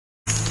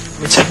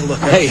me take a look.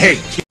 Hey.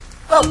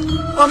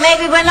 Well,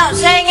 maybe we're not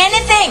saying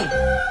anything.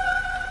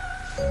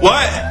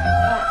 What?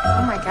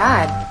 Oh my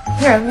God.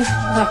 Here, let me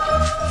look.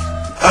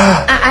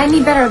 I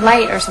need better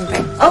light or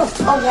something. Oh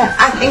yeah.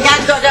 I think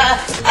I've got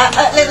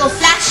a little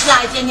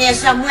flashlight in here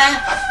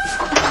somewhere.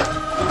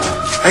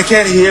 I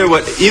can't hear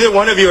what either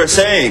one of you are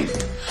saying.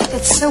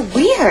 That's so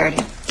weird.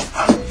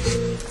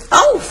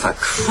 Oh, for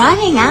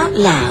crying out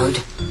loud.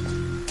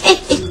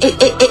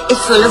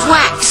 It's full of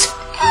wax.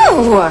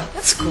 Ew,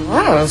 that's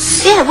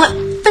gross. Yeah, but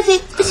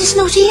it's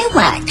not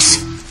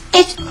earwax.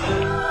 It's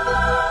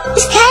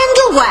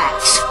candle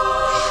wax.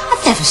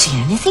 I've never seen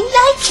anything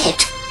like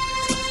it.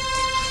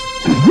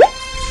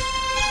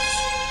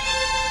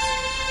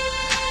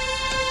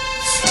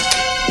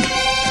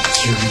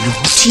 You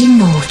naughty,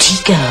 naughty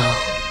girl.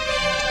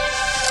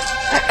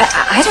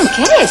 I don't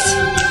get it.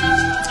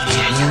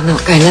 Yeah, you're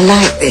not going to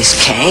like this,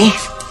 Kay.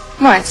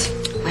 What?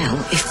 Well,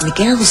 if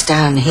Miguel's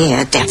down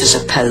here, deaf as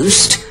a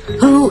post,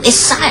 who is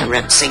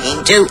Siren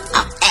singing to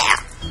up there?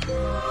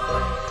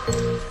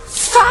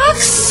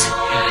 Fox?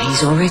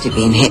 He's already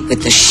been hit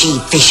with the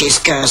she-fish's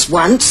curse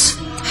once.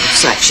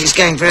 Looks like she's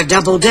going for a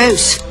double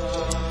dose.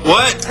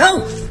 What?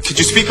 Oh! Could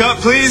you speak up,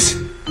 please?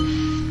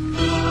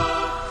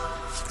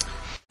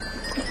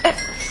 But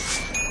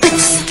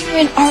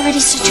Siren already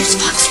seduced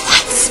Fox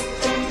once.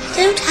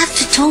 Don't have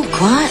to talk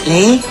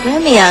quietly.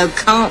 Romeo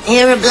can't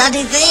hear a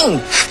bloody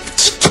thing.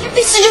 She can't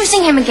be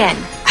seducing him again.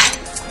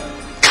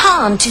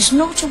 Can't is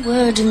not a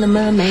word in the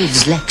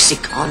mermaid's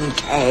lexicon,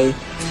 Kay.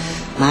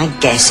 My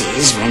guess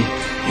is when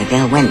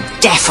Miguel went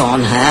deaf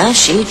on her,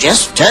 she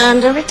just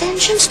turned her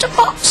attentions to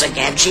Fox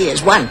again. She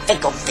is one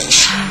fickle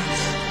fish.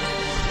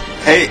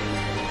 Hey,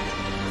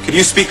 could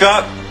you speak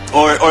up?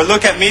 Or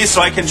look at me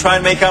so I can try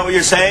and make out what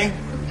you're saying?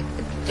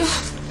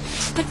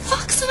 But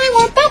Fox and I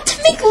were about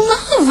to make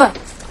love.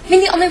 I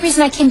mean, the only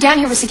reason I came down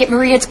here was to get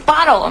Maria's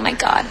bottle. Oh, my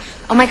God.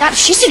 Oh, my God. If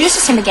she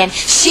seduces him again,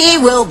 She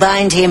will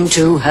bind him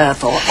to her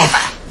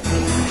forever.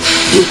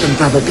 You can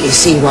probably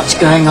see what's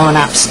going on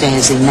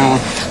upstairs in there.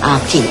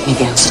 I'll keep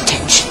Miguel's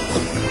attention.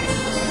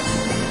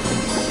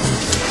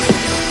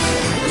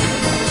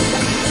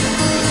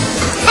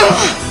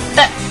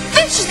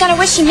 Then she's gonna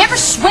wish she never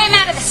swam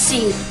out of the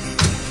sea.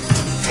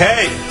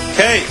 Kay!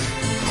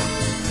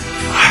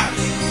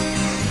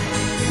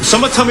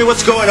 Someone tell me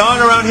what's going on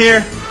around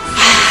here?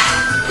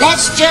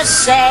 Let's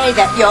just say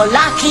that you're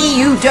lucky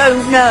you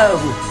don't know.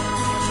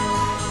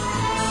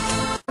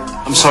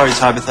 I'm sorry,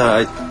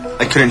 Tabitha.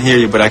 I couldn't hear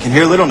you, but I can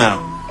hear a little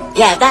now.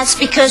 Yeah, that's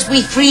because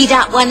we freed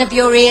up one of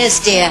your ears,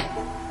 dear.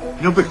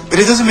 No, but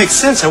it doesn't make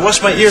sense. I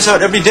wash my ears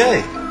out every day.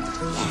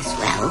 Yes,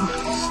 well,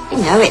 you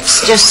know,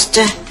 it's just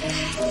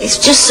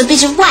a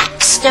bit of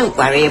wax. Don't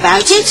worry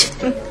about it.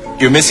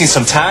 You're missing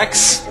some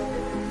tacks?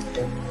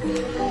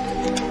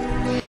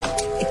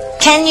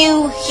 Can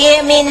you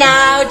hear me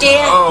now,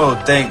 dear?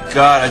 Oh, thank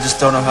God. I just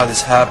don't know how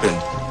this happened.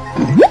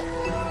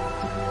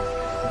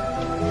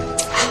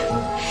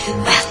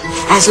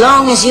 As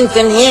long as you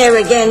can hear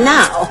again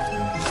now.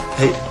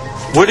 Hey,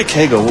 where did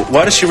Kay go?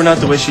 Why does she run out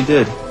the way she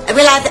did?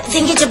 Well, I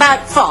think it's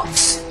about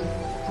Fox.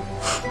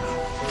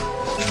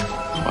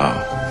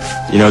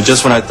 Wow. You know,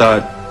 just when I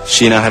thought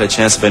she and I had a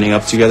chance of ending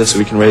up together so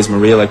we can raise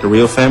Maria like a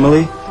real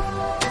family,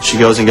 she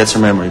goes and gets her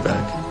memory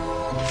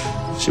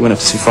back. She went up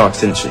to see Fox,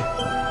 didn't she?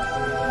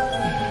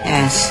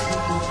 Yes.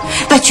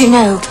 But you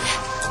know,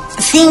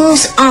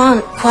 things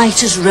aren't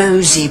quite as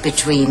rosy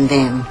between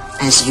them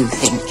as you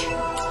think.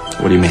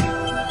 What do you mean?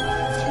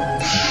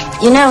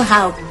 You know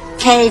how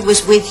Kay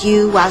was with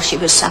you while she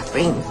was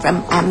suffering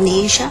from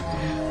amnesia?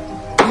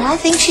 And I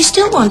think she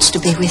still wants to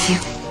be with you.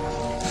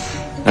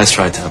 Nice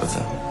try,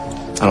 Tabitha.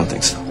 I don't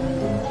think so.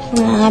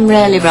 Well, I'm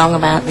rarely wrong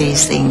about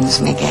these things,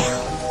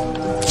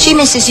 Miguel. She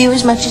misses you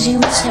as much as you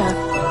miss her.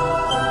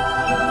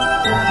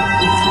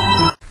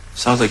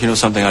 Sounds like you know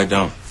something I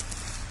don't.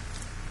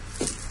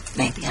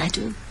 Maybe I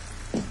do.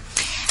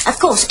 Of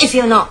course, if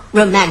you're not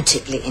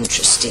romantically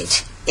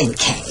interested in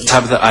Kay.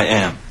 Tabitha, I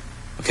am.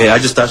 Okay, I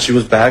just thought she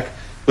was back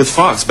with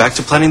Fox, back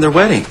to planning their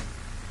wedding.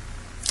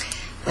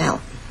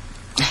 Well,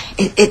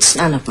 it's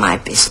none of my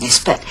business,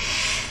 but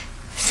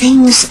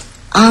things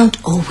aren't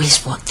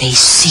always what they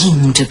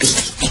seem to be,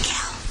 Miguel.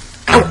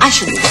 Oh, I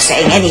shouldn't be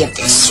saying any of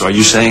this. So are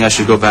you saying I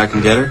should go back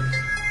and get her?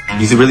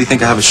 You really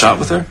think I have a shot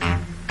with her?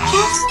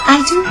 Yes,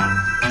 I do.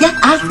 Yeah,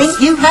 I think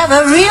you have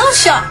a real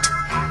shot.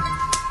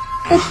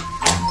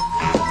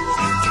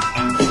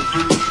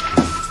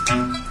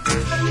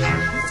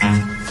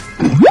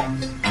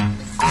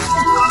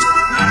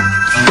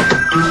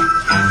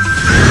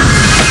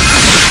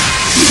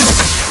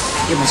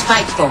 You must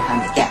fight for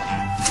her,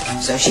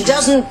 Miguel, so she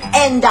doesn't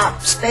end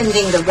up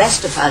spending the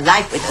rest of her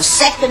life with a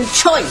second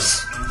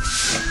choice.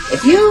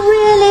 If you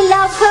really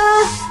love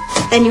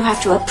her, then you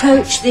have to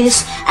approach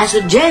this as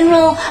a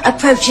general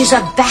approaches a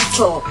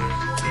battle.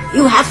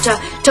 You have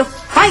to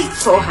fight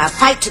for her,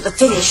 fight to the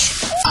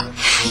finish.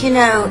 You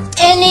know,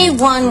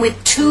 anyone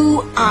with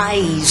two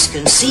eyes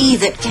can see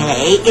that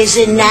Kay is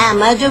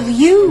enamored of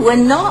you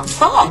and not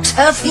Fox,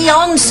 her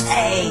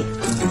fiancé.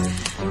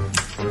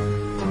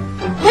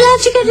 Well,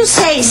 aren't you going to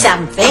say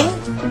something?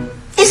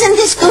 Isn't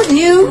this good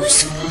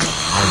news?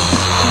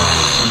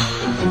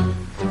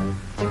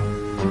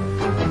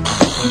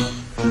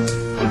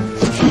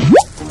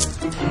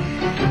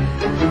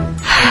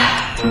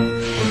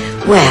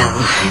 Well,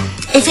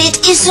 if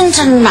it isn't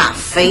enough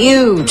for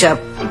you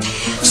to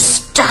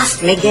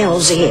stuff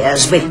Miguel's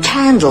ears with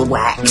candle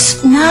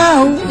wax,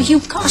 now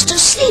you've cast a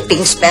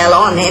sleeping spell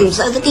on him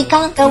so that he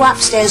can't go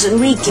upstairs and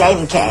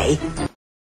reclaim Kay.